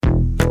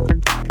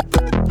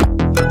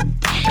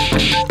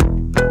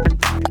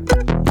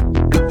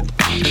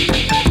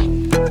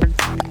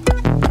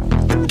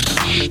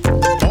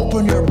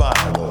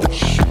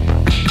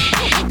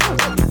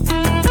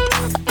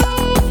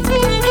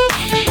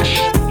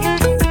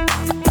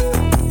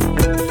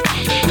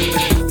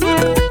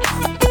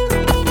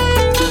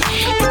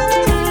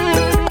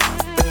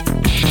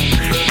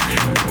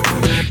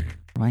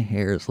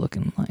is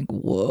looking like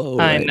whoa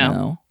I right know.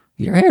 now.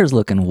 Your hair's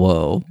looking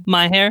whoa.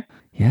 My hair?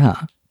 Yeah,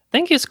 I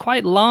think it's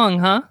quite long,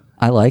 huh?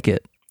 I like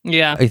it.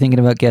 Yeah. Are you thinking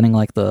about getting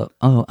like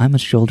I'm a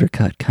shoulder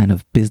cut kind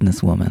of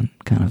businesswoman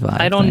kind of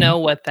vibe? I don't thing? know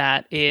what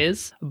that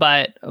is,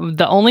 but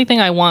the only thing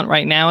I want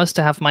right now is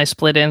to have my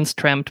split ends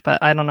trimmed, but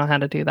I don't know how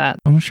to do that.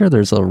 I'm sure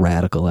there's a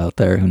radical out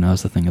there who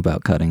knows the thing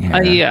about cutting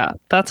hair. Yeah,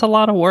 that's a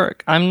lot of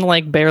work. I'm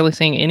like barely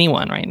seeing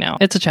anyone right now.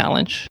 It's a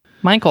challenge.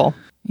 Michael,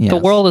 Yes. the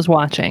world is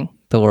watching.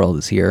 The world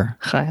is here.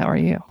 Hi, how are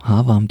you?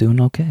 Hava, I'm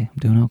doing okay.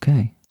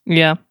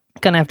 Yeah,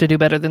 gonna have to do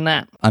better than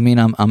that. I mean,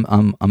 I'm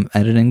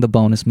editing the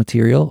bonus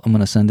material. I'm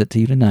gonna send it to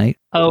you tonight.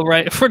 Oh,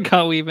 right. I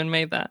forgot we even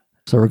made that.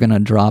 So we're gonna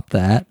drop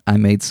that. I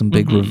made some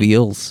big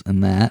reveals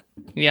in that,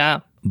 Yeah.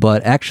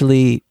 but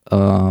actually,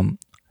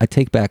 I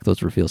take back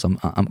those reveals. I'm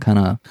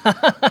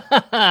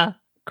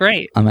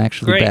Great.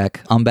 actually Great.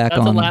 back. I'm back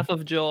That's on. a laugh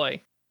of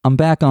joy. I'm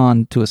back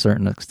on to a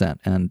certain extent,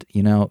 and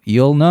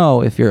you'll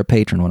know if you're a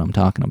patron what I'm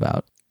talking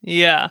about.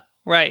 Yeah,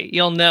 right.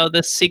 You'll know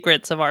the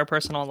secrets of our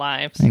personal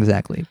lives.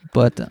 Exactly.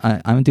 But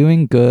I'm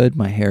doing good.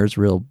 My hair's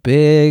real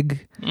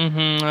big.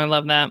 I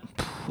love that.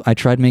 I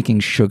tried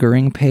making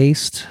sugaring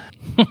paste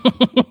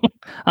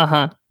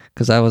Uh-huh.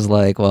 because I was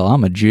like, well,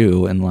 I'm a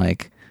Jew, and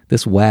like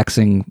this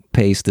waxing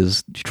paste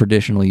is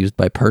traditionally used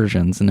by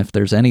Persians, and if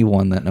there's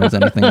anyone that knows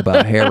anything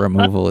about hair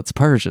removal, it's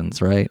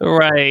Persians, right?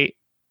 Right.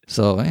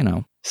 So,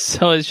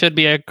 So it should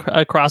be a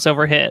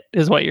crossover hit,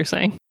 is what you're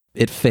saying.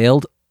 it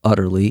failed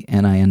utterly,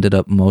 and I ended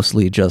up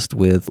mostly just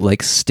with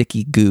like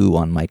sticky goo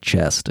on my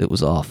chest. It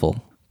was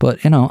awful.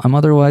 But, I'm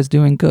otherwise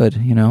doing good,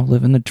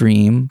 living the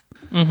dream.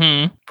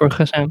 Baruch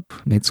Hashem.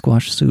 Made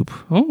squash soup.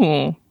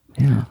 Ooh.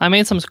 Yeah. I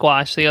made some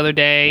squash the other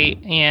day,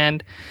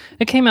 and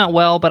it came out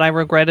well, but I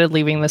regretted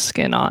leaving the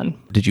skin on.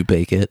 Did you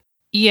bake it?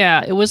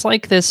 Yeah, it was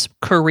like this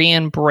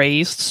Korean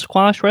braised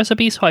squash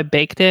recipe, so I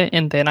baked it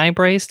and then I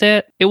braised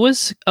it. It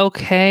was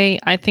okay.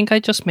 I think I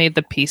just made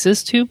the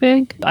pieces too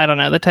big. I don't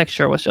know. The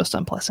texture was just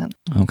unpleasant.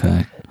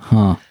 Okay.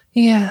 Huh.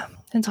 Yeah,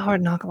 it's a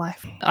hard knock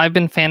life. I've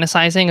been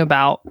fantasizing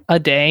about a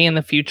day in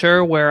the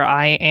future where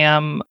I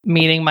am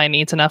meeting my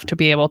needs enough to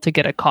be able to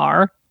get a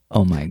car.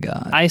 Oh my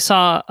God. I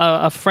saw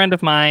a friend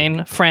of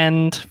mine,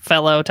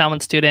 fellow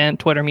Talmud student,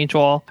 Twitter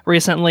mutual,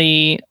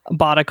 recently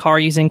bought a car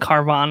using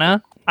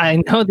Carvana.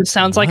 I know this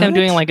sounds like I'm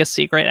doing like a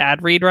secret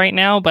ad read right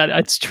now, but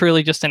it's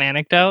truly just an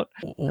anecdote.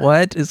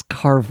 What is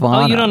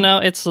Carvana? Oh, you don't know?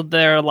 It's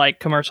their like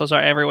commercials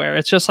are everywhere.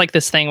 It's just like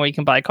this thing where you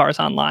can buy cars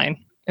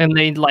online and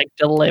they like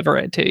deliver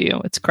it to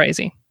you. It's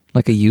crazy.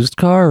 Like a used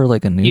car or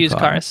like a new Used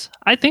car? cars.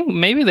 I think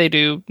maybe they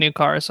do new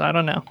cars. I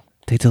don't know.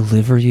 They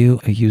deliver you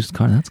a used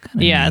car? That's kind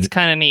of Yeah, neat. it's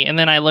kind of neat. And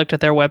then I looked at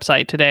their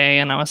website today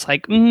and I was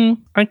like,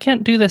 I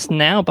can't do this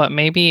now, but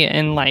maybe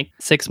in like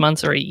 6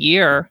 months or a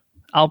year,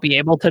 I'll be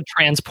able to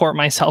transport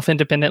myself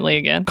independently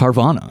again.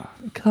 Carvana.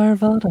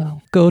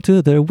 Carvana. Go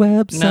to their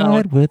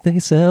website where they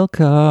sell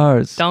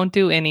cars. Don't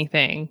do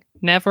anything.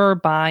 Never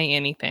buy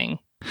anything.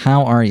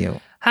 How are you?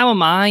 How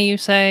am I, you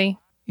say?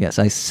 Yes,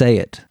 I say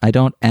it. I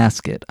don't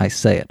ask it. I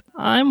say it.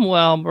 I'm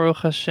well, Baruch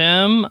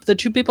Hashem. The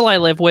two people I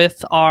live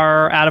with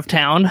are out of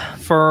town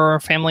for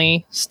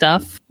family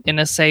stuff in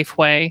a safe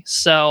way.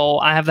 So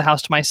I have the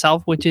house to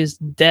myself, which is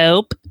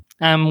dope.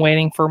 I'm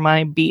waiting for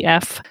my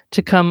BF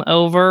to come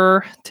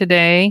over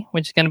today,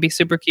 which is going to be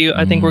super cute.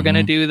 I think we're going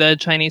to do the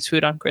Chinese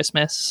food on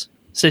Christmas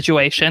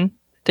situation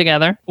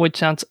together, which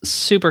sounds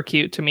super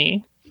cute to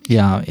me.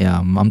 Yeah,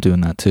 I'm doing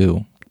that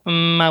too.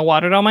 I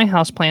watered all my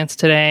houseplants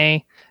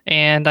today,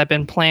 and I've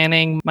been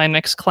planning my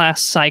next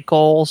class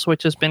cycles,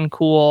 which has been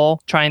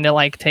cool. Trying to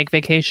like take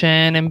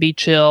vacation and be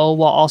chill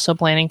while also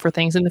planning for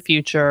things in the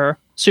future.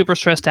 Super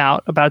stressed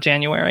out about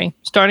January.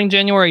 Starting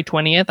January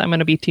 20th, I'm going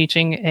to be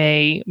teaching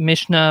a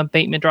Mishnah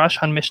Beit Midrash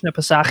on Mishnah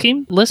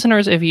Pesachim.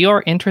 Listeners, if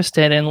you're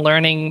interested in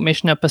learning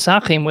Mishnah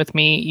Pesachim with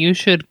me, you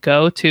should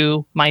go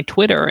to my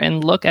Twitter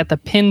and look at the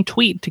pinned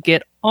tweet to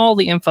get all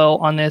the info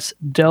on this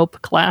dope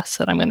class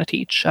that I'm going to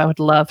teach. I would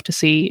love to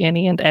see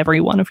any and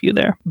every one of you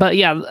there. But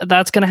yeah,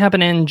 that's going to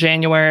happen in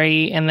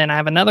January. And then I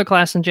have another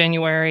class in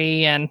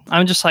January. And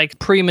I'm just like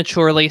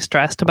prematurely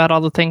stressed about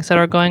all the things that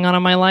are going on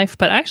in my life.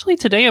 But actually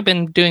today I've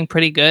been doing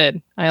pretty good.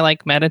 I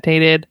like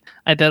meditated.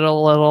 I did a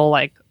little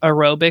like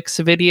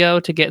aerobics video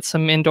to get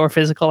some indoor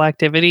physical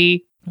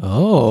activity.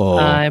 Oh.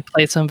 I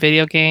played some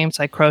video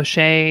games. I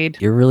crocheted.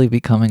 You're really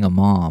becoming a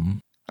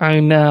mom. I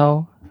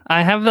know.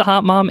 I have the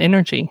hot mom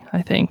energy,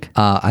 I think.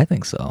 I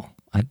think so.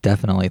 I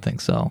definitely think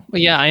so. Well,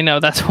 yeah, I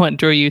know. That's what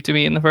drew you to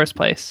me in the first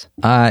place.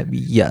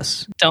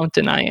 Yes. Don't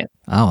deny it.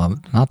 Oh,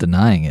 I'm not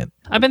denying it.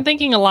 I've been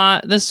thinking a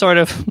lot, this is sort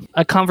of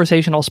a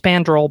conversational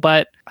spandrel,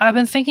 but I've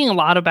been thinking a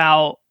lot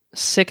about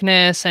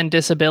sickness and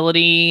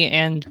disability.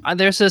 And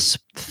there's this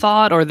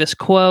thought or this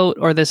quote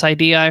or this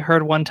idea I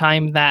heard one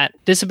time that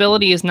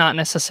disability is not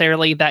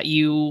necessarily that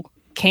you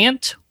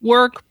can't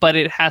work, but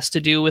it has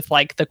to do with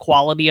like the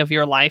quality of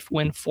your life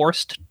when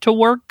forced to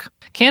work.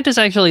 Can't is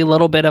actually a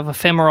little bit of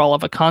ephemeral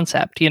of a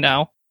concept, you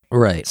know?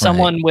 Right.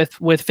 Someone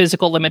with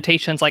physical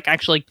limitations like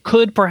actually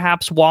could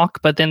perhaps walk,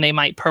 but then they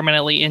might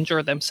permanently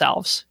injure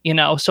themselves, you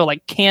know? So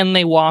like, can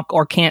they walk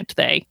or can't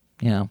they?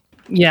 Yeah.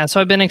 Yeah,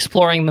 so I've been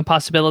exploring the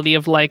possibility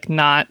of like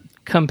not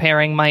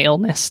comparing my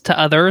illness to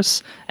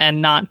others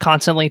and not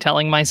constantly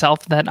telling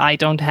myself that I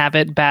don't have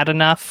it bad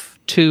enough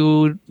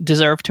to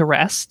deserve to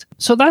rest.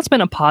 So that's been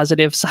a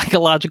positive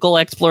psychological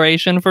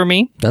exploration for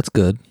me. That's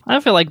good. I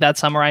feel like that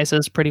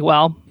summarizes pretty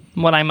well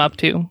what I'm up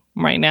to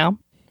right now.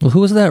 Well, who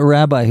was that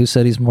rabbi who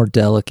said he's more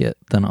delicate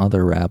than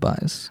other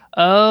rabbis?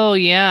 Oh,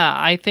 yeah.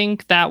 I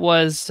think that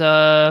was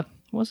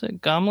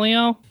it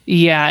Gamliel?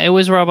 Yeah, it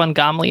was Rabban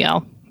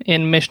Gamliel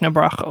in Mishnah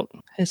Brachot.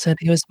 He said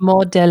he was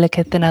more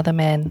delicate than other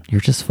men.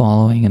 You're just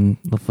following in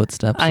the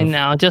footsteps. I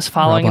know, just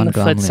following in the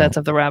Rabban footsteps Gamliel.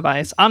 of the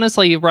rabbis.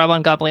 Honestly,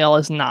 Rabban Gamliel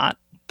is not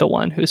the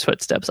one whose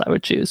footsteps I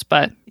would choose,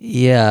 but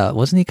Yeah,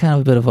 wasn't he kind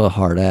of a bit of a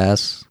hard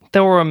ass?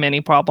 there were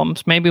many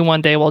problems. Maybe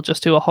one day we'll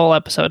just do a whole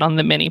episode on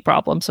the many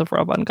problems of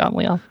Rabban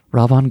Gamliel.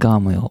 Rabban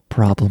Gamliel,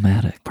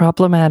 problematic.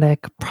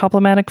 Problematic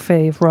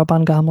fave,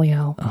 Rabban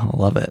Gamliel. Oh,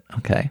 love it.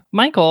 Okay.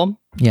 Michael,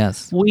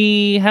 Yes.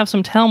 we have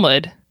some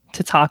Talmud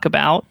to talk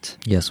about.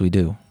 Yes, we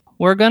do.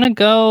 We're going to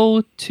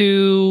go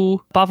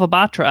to Bava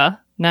Batra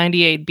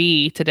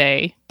 98b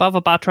today.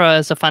 Bava Batra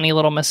is a funny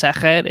little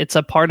Masechet. It's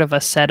a part of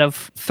a set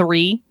of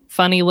 3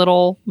 funny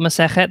little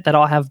Masechet that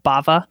all have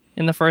Bava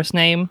in the first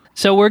name.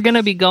 So we're going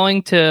to be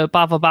going to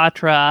Bava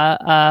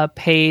Batra,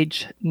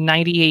 page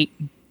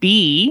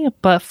 98b.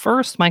 But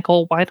first,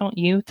 Michael, why don't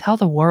you tell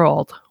the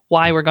world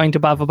why we're going to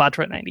Bava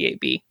Batra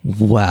 98b?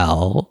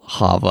 Well,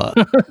 Hava.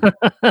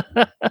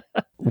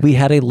 We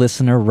had a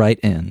listener write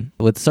in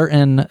with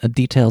certain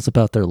details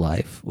about their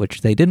life,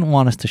 which they didn't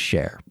want us to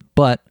share,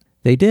 but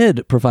they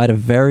did provide a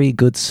very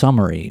good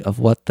summary of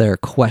what their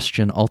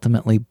question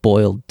ultimately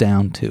boiled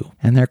down to.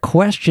 And their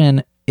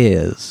question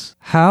is,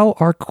 how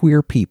are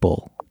queer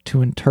people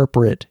to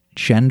interpret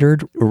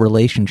gendered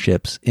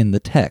relationships in the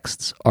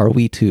texts? Are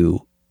we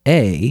to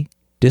A,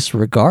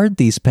 disregard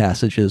these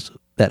passages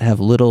that have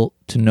little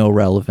to no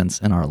relevance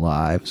in our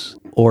lives,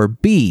 or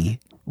B,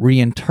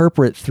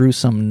 reinterpret through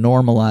some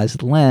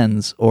normalized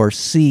lens, or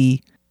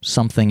C,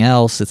 something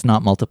else? It's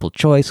not multiple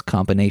choice,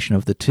 combination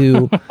of the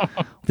two.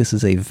 This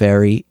is a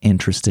very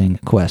interesting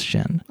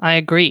question. I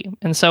agree.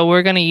 And so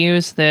we're going to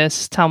use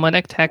this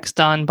Talmudic text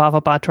on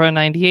Bava Batra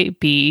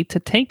 98b to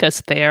take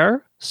us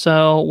there.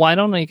 So why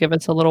don't we give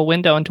us a little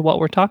window into what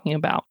we're talking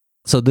about?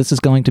 So this is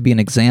going to be an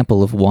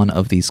example of one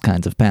of these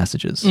kinds of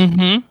passages.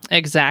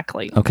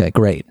 Exactly. Okay,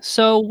 great.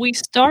 So we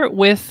start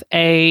with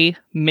a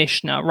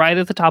Mishnah right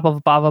at the top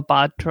of Bava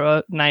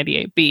Batra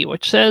 98b,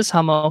 which says,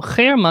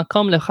 "Hamocher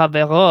makom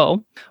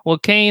lechavero,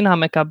 ukein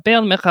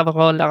hamekabel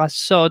mechavero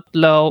larasot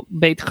lo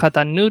beit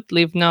chatanut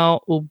livno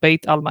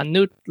ubeit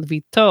almanut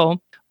levito,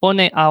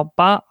 bone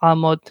arba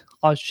amot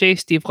al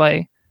shesh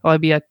divrei.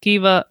 Rabbi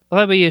Akiva,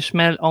 Rabbi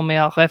Yishmael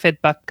Omer Refet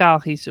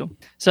Bakar Hisu."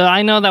 So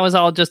I know that was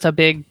all just a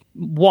big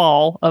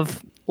wall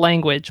of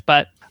language,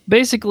 but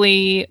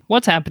basically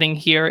what's happening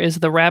here is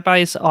the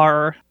rabbis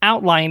are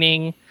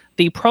outlining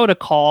the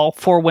protocol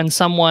for when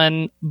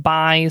someone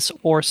buys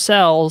or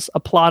sells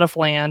a plot of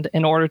land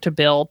in order to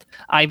build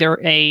either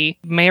a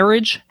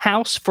marriage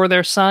house for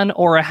their son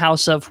or a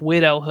house of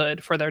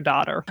widowhood for their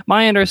daughter.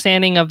 My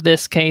understanding of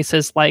this case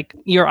is like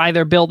you're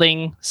either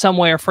building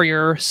somewhere for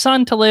your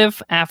son to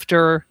live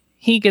after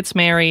he gets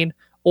married,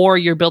 or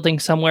you're building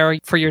somewhere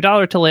for your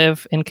daughter to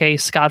live in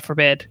case, God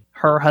forbid,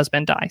 her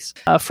husband dies.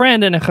 A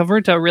friend in a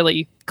chavruta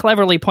really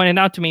cleverly pointed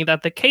out to me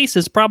that the case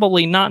is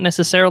probably not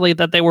necessarily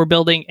that they were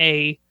building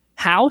a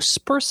house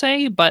per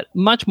se, but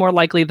much more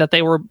likely that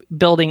they were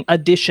building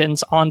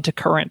additions onto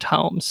current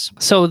homes.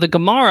 So the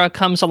Gemara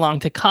comes along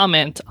to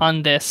comment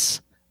on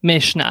this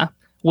Mishnah,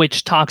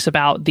 which talks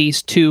about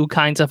these 2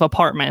 kinds of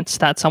apartments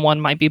that someone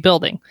might be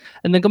building.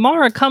 And the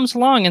Gemara comes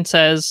along and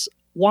says,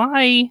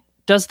 why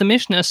does the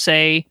Mishnah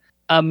say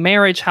a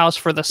marriage house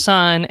for the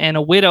son and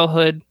a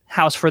widowhood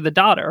house for the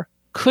daughter?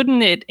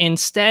 Couldn't it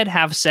instead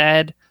have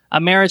said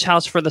a marriage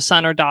house for the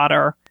son or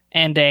daughter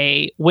and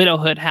a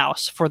widowhood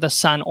house for the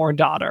son or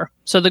daughter?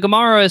 So the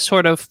Gemara is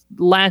sort of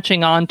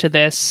latching on to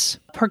this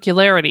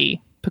peculiarity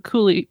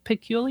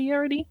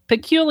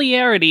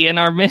in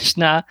our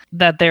Mishnah,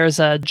 that there's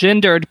a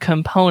gendered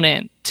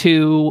component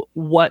to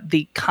what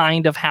the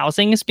kind of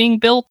housing is being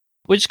built,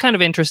 which is kind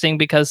of interesting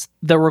because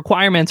the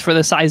requirements for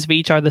the size of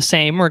each are the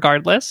same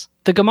regardless.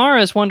 The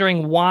Gemara is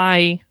wondering,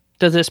 why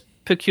does this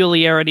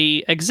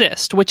peculiarity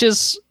exist? Which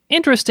is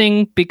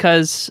interesting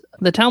because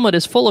the Talmud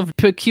is full of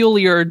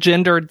peculiar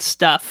gendered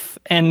stuff,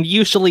 and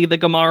usually the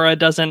Gemara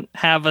doesn't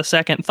have a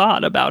second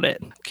thought about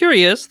it.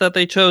 Curious that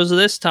they chose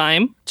this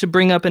time to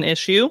bring up an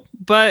issue,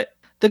 but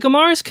the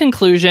Gemara's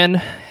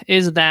conclusion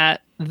is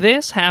that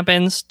this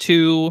happens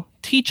to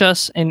teach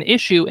us an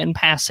issue in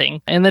passing.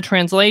 And the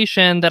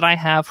translation that I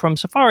have from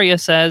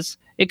Sefaria says,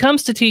 it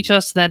comes to teach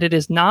us that it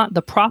is not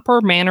the proper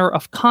manner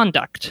of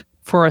conduct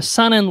for a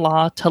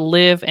son-in-law to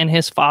live in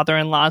his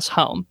father-in-law's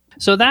home.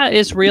 So that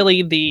is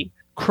really the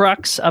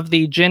crux of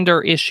the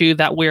gender issue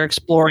that we're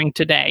exploring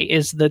today,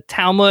 is the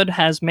Talmud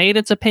has made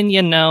its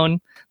opinion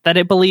known that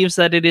it believes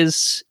that it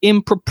is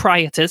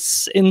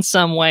improprietous in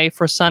some way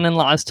for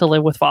son-in-laws to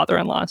live with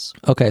father-in-laws.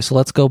 Okay, so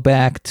let's go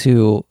back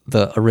to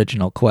the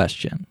original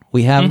question.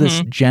 We have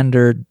this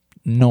gendered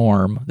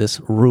norm, this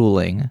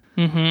ruling.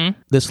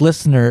 This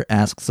listener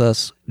asks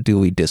us, do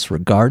we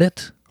disregard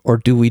it or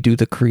do we do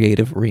the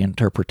creative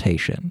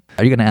reinterpretation?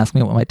 Are you going to ask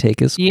me what my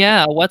take is?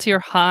 Yeah, what's your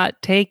hot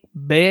take,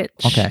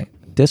 bitch? Okay,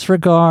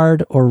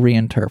 disregard or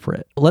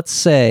reinterpret. Let's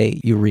say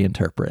you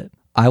reinterpret.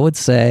 I would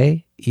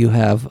say you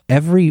have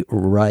every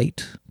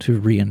right to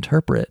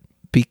reinterpret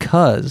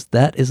because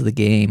that is the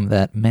game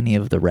that many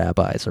of the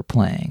rabbis are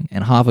playing.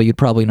 And Hava, you'd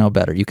probably know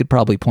better. You could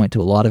probably point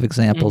to a lot of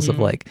examples of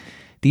like,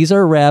 these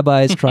are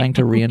rabbis trying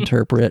to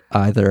reinterpret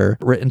either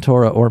written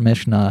Torah or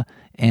Mishnah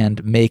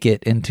and make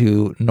it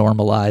into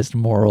normalized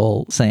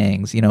moral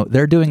sayings. You know,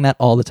 they're doing that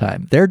all the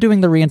time. They're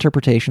doing the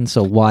reinterpretation,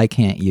 so why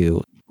can't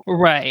you?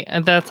 Right.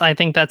 And I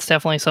think that's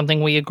definitely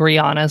something we agree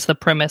on as the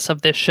premise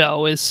of this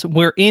show is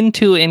we're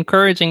into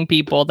encouraging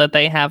people that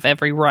they have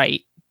every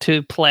right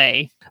to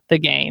play the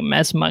game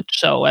as much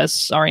so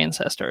as our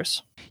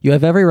ancestors. You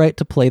have every right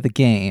to play the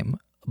game,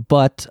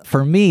 but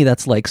for me,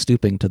 that's like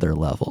stooping to their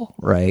level,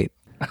 right?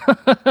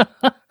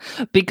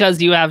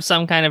 Because you have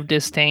some kind of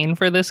disdain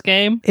for this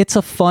game? It's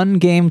a fun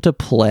game to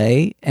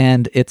play,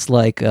 and it's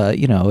like,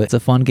 it's a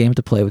fun game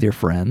to play with your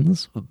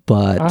friends,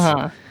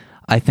 but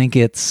I think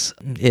it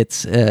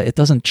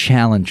doesn't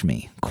challenge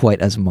me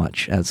quite as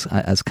much as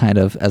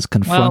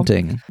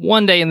confronting. Well,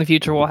 one day in the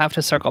future, we'll have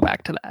to circle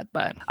back to that,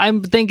 but I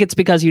think it's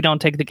because you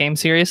don't take the game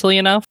seriously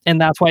enough,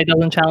 and that's why it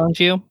doesn't challenge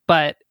you,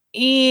 but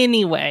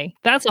anyway,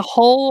 that's a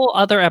whole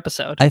other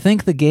episode. I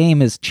think the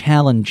game is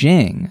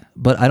challenging,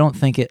 but I don't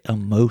think it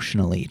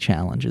emotionally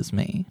challenges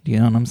me. Do you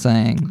know what I'm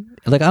saying?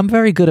 Like, I'm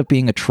very good at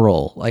being a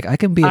troll. Like, I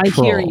can be a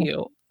troll. I hear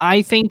you.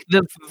 I think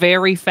the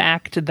very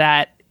fact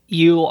that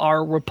you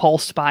are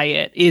repulsed by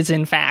it is,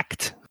 in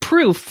fact,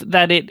 proof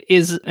that it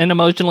is an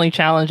emotionally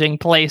challenging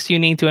place you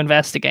need to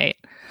investigate.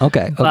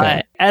 Okay.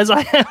 But as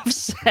I have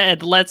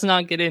said, let's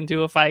not get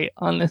into a fight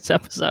on this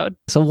episode.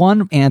 So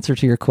one answer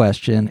to your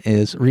question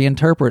is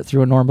reinterpret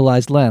through a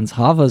normalized lens.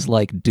 Hava's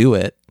like, do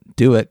it,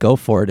 go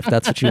for it if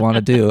that's what you want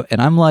to do. And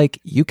I'm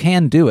like, you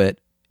can do it.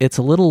 It's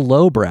a little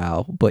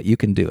lowbrow, but you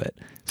can do it.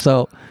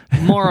 So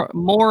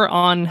more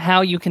on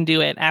how you can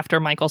do it after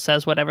Michael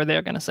says whatever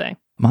they're going to say.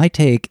 My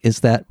take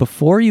is that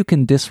before you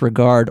can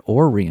disregard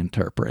or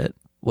reinterpret,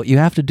 what you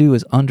have to do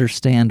is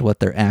understand what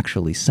they're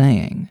actually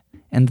saying.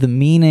 And the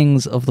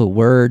meanings of the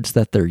words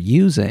that they're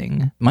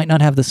using might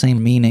not have the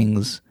same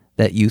meanings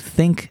that you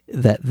think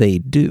that they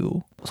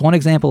do. So one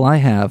example I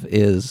have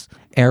is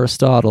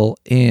Aristotle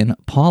in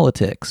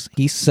Politics.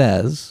 He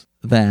says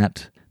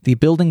that the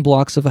building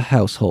blocks of a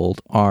household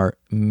are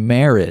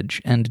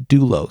marriage and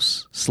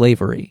doulos,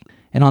 slavery.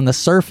 And on the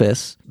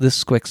surface,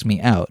 this squicks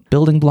me out.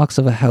 Building blocks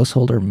of a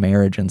household are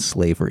marriage and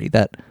slavery.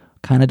 That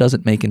kind of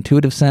doesn't make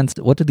intuitive sense.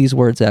 What do these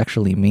words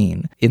actually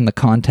mean in the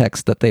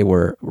context that they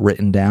were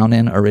written down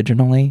in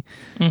originally?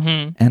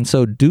 And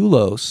so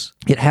doulos,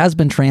 it has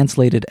been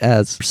translated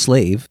as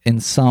slave in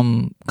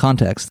some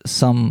context.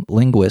 Some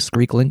linguists,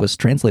 Greek linguists,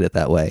 translate it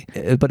that way.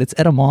 But its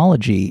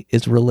etymology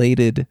is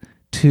related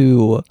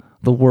to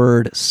the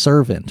word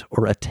servant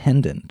or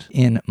attendant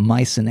in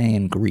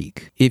Mycenaean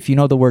Greek. If you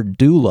know the word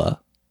doula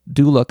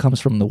comes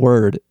from the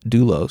word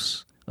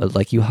doulos.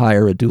 Like you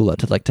hire a doula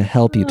to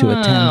help you, to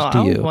attend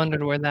to you. I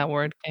wondered where that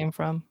word came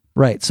from.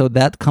 Right, so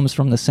that comes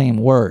from the same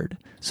word.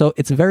 So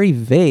it's very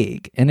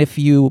vague, and if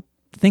you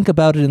think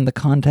about it in the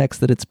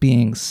context that it's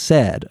being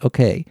said,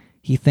 okay,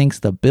 he thinks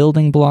the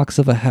building blocks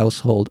of a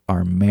household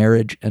are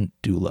marriage and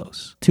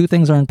doulos. Two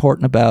things are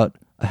important about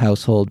a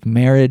household: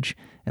 marriage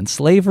and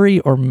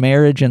slavery, or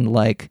marriage and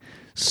like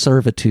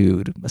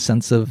servitude, a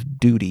sense of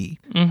duty.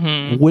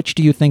 Which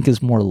do you think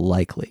is more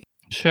likely?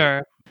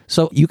 Sure.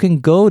 So you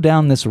can go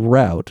down this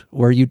route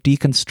where you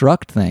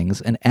deconstruct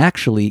things and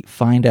actually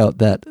find out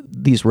that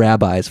these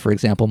rabbis, for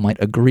example,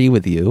 might agree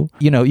with you.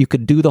 You know, you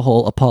could do the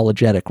whole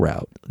apologetic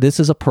route. This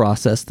is a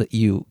process that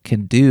you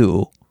can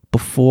do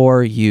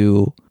before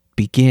you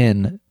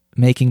begin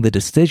making the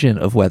decision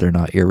of whether or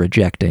not you're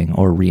rejecting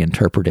or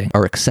reinterpreting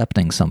or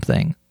accepting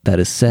something that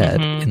is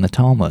said in the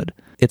Talmud.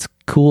 It's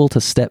cool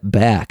to step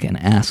back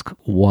and ask,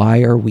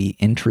 why are we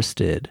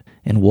interested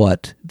in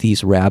what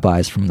these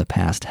rabbis from the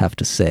past have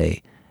to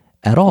say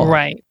at all?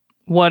 Right.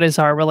 What is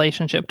our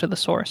relationship to the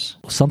source?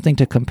 Something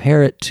to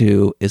compare it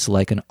to is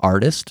like an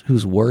artist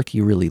whose work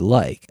you really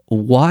like.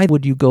 Why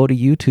would you go to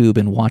YouTube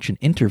and watch an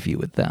interview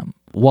with them?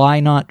 Why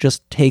not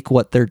just take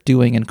what they're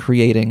doing and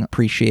creating,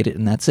 appreciate it,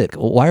 and that's it?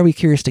 Why are we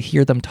curious to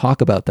hear them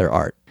talk about their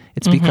art?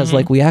 It's because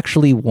like we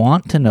actually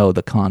want to know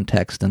the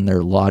context and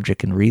their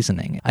logic and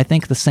reasoning. I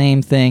think the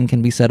same thing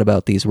can be said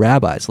about these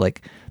rabbis.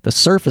 Like the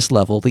surface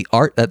level, the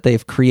art that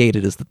they've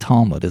created is the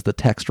Talmud, is the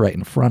text right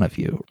in front of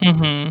you.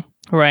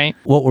 Right.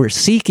 What we're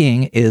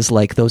seeking is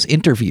like those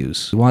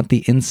interviews. We want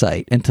the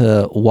insight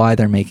into why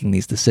they're making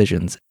these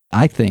decisions.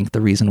 I think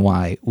the reason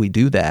why we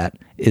do that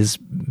is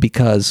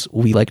because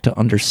we like to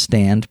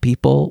understand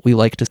people. We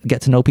like to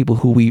get to know people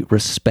who we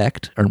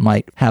respect or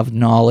might have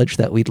knowledge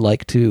that we'd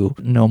like to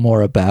know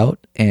more about.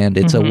 And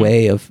it's a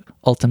way of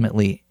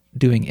ultimately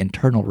doing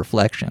internal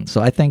reflection.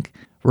 So I think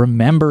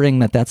remembering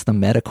that that's the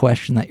meta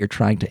question that you're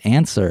trying to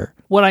answer.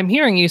 What I'm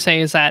hearing you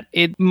say is that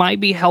it might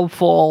be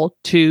helpful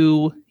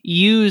to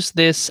use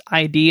this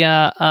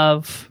idea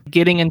of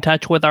getting in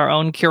touch with our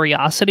own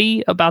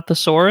curiosity about the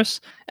source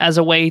as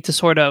a way to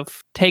sort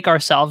of take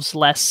ourselves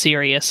less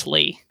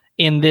seriously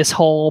in this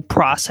whole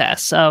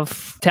process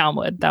of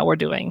Talmud that we're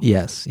doing.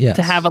 Yes.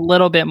 To have a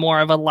little bit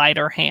more of a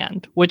lighter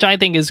hand, which I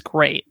think is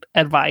great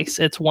advice.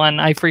 It's one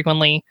I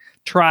frequently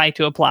try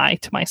to apply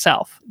to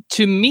myself.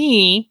 To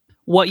me,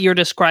 what you're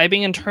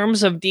describing in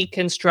terms of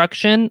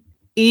deconstruction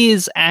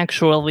is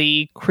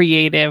actually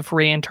creative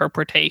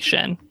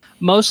reinterpretation.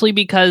 Mostly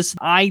because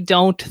I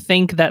don't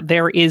think that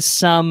there is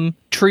some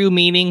true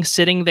meaning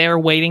sitting there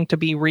waiting to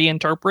be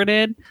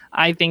reinterpreted.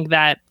 I think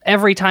that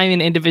every time an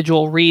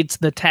individual reads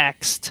the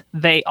text,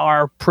 they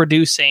are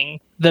producing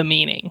the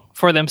meaning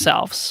for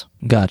themselves.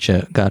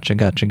 Gotcha.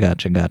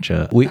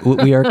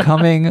 We are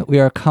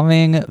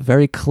coming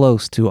very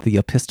close to the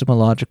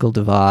epistemological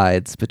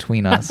divides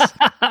between us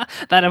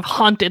that have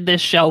haunted this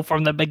show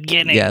from the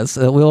beginning. Yes,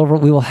 we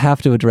will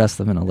have to address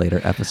them in a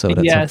later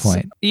episode at some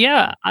point.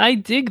 Yeah, I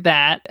dig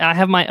that. I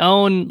have my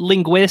own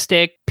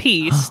linguistic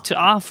piece to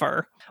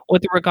offer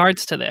with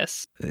regards to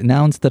this.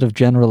 Now, instead of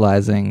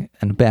generalizing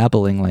and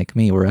babbling like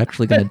me, we're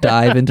actually going to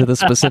dive into the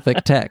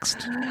specific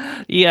text.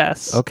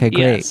 Yes. Okay,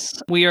 great.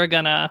 Yes. We are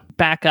going to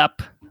back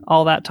up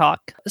all that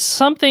talk.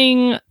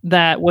 Something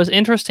that was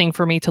interesting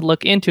for me to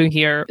look into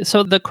here.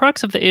 So the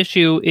crux of the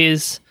issue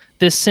is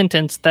this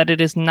sentence that it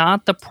is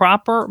not the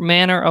proper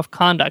manner of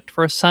conduct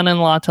for a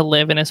son-in-law to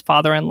live in his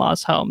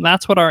father-in-law's home.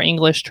 That's what our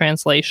English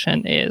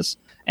translation is.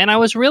 And I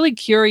was really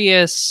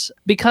curious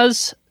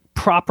because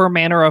proper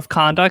manner of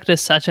conduct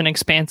is such an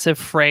expansive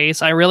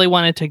phrase. I really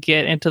wanted to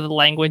get into the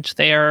language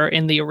there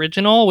in the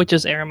original, which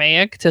is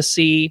Aramaic, to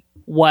see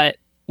what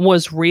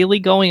was really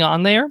going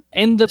on there.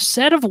 And the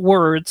set of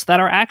words that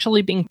are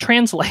actually being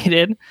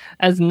translated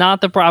as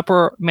not the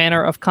proper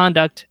manner of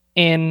conduct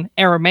in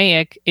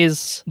Aramaic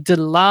is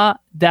dela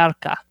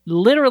darka.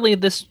 Literally,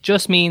 this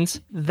just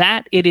means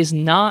that it is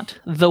not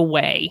the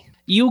way.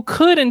 You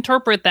could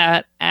interpret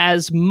that,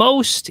 as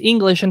most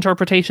English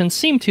interpretations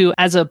seem to,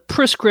 as a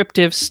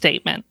prescriptive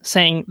statement,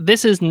 saying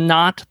this is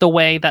not the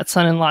way that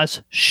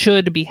son-in-laws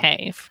should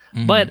behave.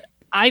 Mm-hmm. But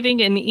I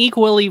think an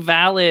equally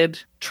valid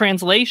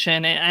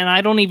translation, and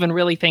I don't even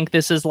really think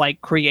this is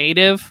like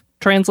creative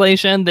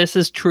translation, this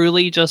is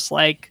truly just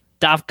like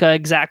Davka,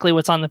 exactly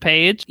what's on the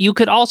page. You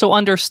could also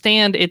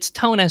understand its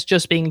tone as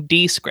just being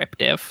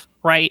descriptive,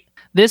 right?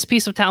 This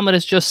piece of Talmud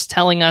is just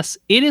telling us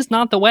it is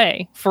not the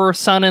way for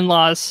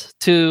son-in-laws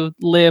to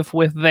live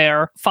with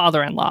their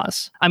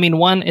father-in-laws. I mean,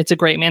 one, it's a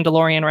great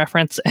Mandalorian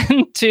reference,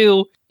 and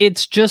two,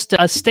 it's just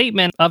a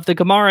statement of the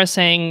Gemara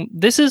saying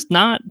this is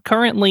not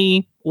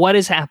currently what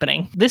is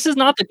happening. This is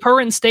not the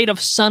current state of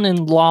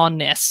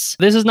son-in-lawness.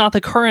 This is not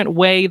the current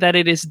way that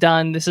it is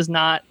done. This is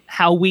not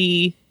how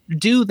we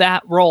do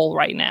that role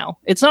right now.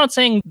 It's not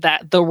saying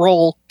that the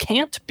role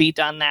can't be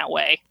done that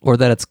way. Or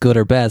that it's good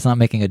or bad. It's not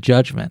making a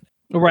judgment.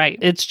 Right.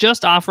 It's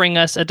just offering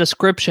us a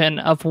description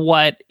of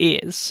what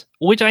is,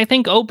 which I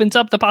think opens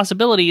up the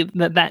possibility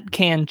that that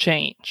can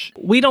change.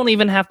 We don't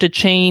even have to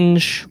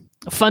change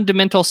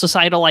fundamental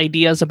societal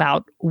ideas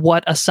about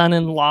what a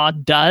son-in-law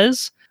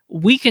does.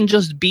 We can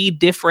just be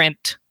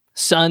different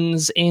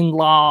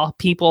sons-in-law,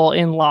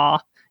 people-in-law.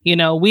 You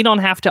know, we don't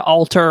have to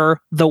alter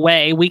the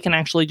way. We can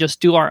actually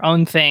just do our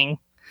own thing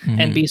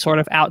and be sort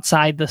of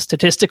outside the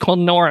statistical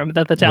norm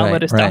that the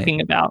Talmud is talking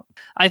about.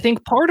 I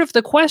think part of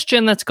the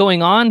question that's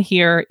going on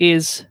here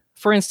is,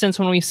 for instance,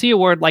 when we see a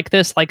word like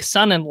this, like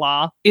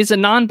son-in-law, is a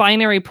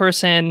non-binary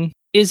person,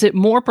 is it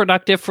more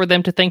productive for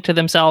them to think to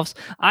themselves,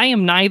 I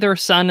am neither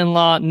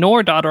son-in-law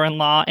nor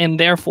daughter-in-law, and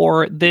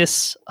therefore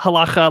this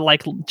halacha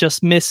like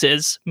just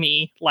misses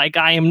me, like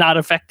I am not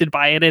affected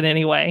by it in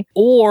any way?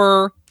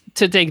 Or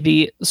to take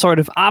the sort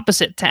of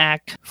opposite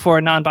tack for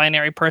a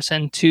non-binary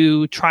person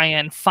to try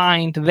and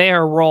find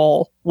their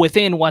role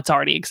within what's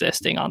already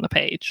existing on the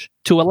page,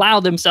 to allow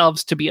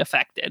themselves to be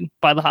affected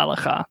by the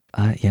halakha.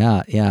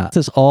 Yeah.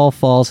 This all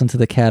falls into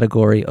the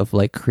category of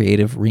like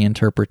creative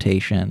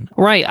reinterpretation.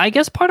 Right. I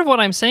guess part of what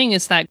I'm saying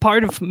is that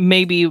part of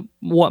maybe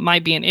what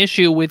might be an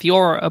issue with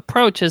your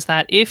approach is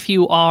that if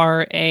you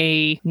are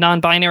a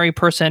non-binary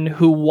person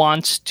who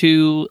wants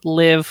to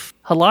live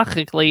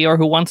halachically or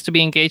who wants to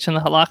be engaged in the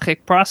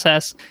halachic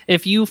process,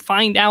 if you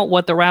find out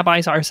what the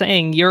rabbis are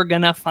saying, you're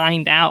going to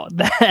find out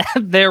that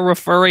they're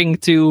referring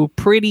to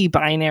pretty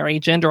binary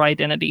gender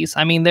identities.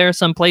 I mean, there are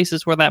some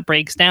places where that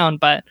breaks down,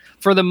 but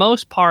for the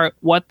most part,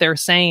 what they're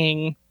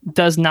saying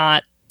does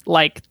not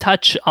like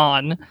touch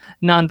on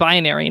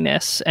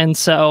non-binariness. And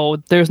so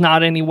there's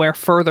not anywhere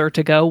further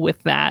to go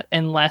with that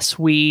unless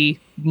we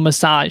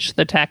massage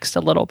the text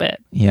a little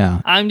bit.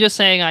 Yeah. I'm just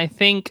saying, I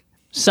think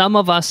some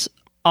of us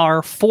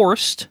are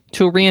forced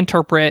to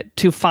reinterpret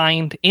to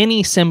find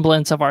any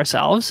semblance of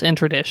ourselves in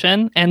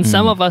tradition, and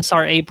some of us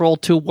are able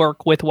to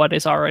work with what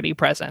is already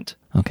present.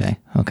 Okay.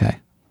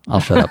 I'll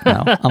shut up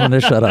now. I'm going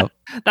to shut up.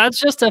 That's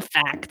just a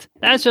fact.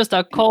 That's just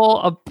a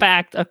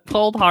fact, a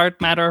cold hard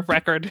matter of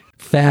record.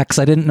 Facts.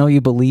 I didn't know you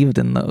believed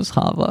in those,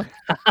 Hava.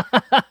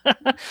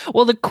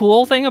 Well, the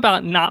cool thing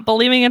about not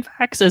believing in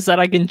facts is that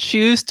I can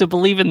choose to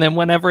believe in them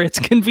whenever it's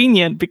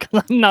convenient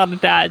because I'm not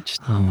attached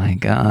Oh my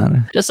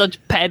God. to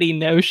such petty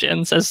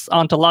notions as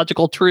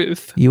ontological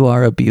truth. You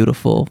are a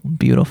beautiful,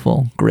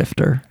 beautiful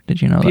grifter. Did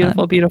you know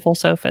Beautiful, that? beautiful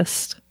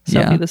sophist.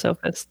 Sophie Yeah. the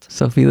sophist.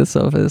 Sophie the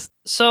Sophist.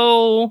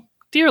 So,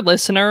 dear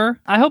listener,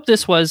 I hope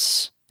this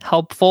was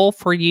helpful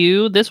for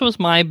you. This was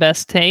my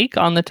best take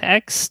on the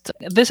text.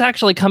 This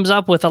actually comes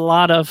up with a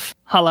lot of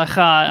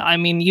halakha. I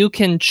mean, you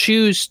can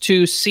choose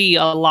to see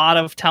a lot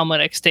of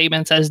Talmudic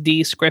statements as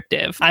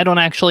descriptive. I don't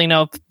actually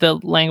know if the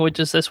language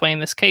is this way in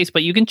this case,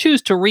 but you can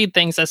choose to read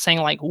things as saying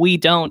like, we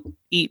don't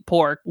eat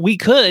pork. We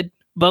could,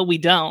 but we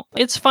don't.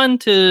 It's fun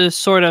to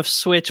sort of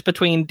switch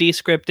between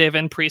descriptive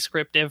and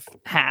prescriptive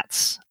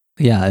hats.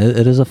 Yeah,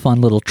 it is a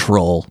fun little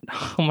troll.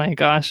 Oh my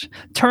gosh.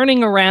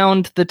 Turning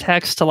around the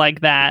text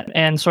like that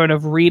and sort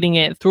of reading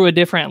it through a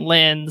different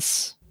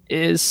lens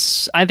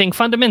is, I think,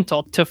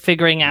 fundamental to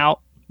figuring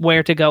out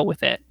where to go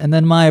with it. And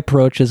then my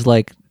approach is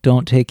like,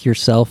 don't take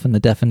yourself and the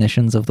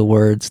definitions of the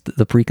words,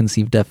 the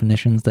preconceived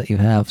definitions that you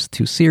have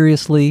too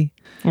seriously.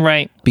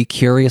 Right. Be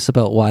curious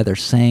about why they're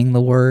saying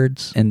the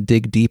words and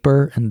dig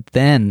deeper, and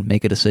then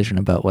make a decision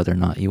about whether or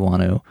not you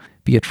want to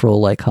be a troll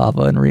like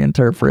Hava and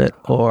reinterpret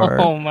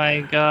Oh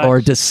my gosh.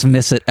 or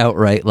dismiss it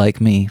outright like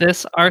me.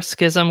 Our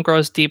schism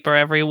grows deeper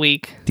every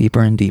week.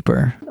 Deeper and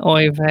deeper.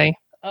 Oy vey.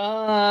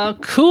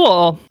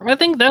 Cool. I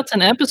think that's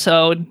an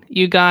episode,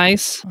 you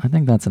guys. I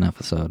think that's an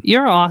episode.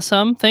 You're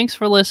awesome. Thanks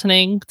for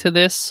listening to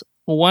this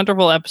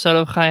wonderful episode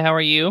of Hi, How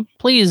Are You?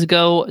 Please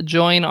go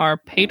join our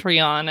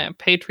Patreon at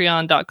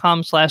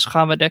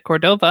patreon.com/Chava de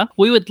Cordova.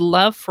 We would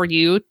love for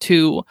you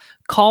to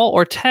call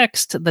or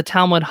text the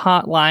Talmud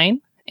hotline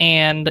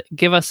and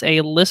give us a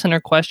listener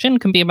question.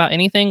 It can be about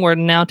anything. We're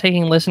now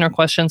taking listener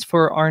questions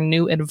for our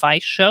new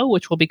advice show,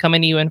 which will be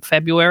coming to you in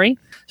February.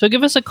 So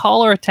give us a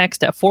call or a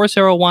text at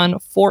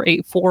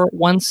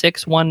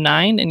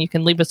 401-484-1619, and you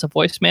can leave us a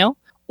voicemail.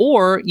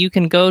 Or you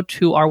can go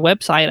to our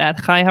website at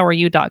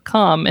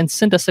hihowyou.com and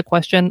send us a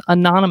question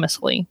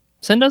anonymously.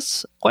 Send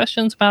us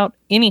questions about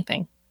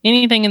anything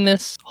in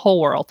this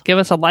whole world. Give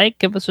us a like,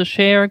 give us a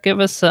share, give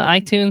us an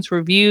iTunes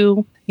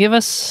review. Give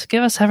us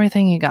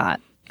everything you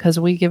got, because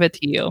we give it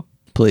to you.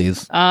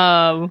 Please.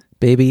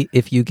 Baby,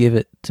 if you give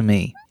it to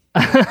me,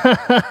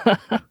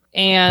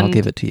 and I'll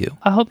give it to you.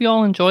 I hope you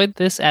all enjoyed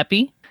this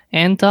epi,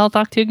 and I'll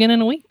talk to you again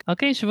in a week.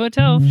 Okay, Shavua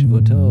Tov.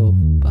 Shavua Tov.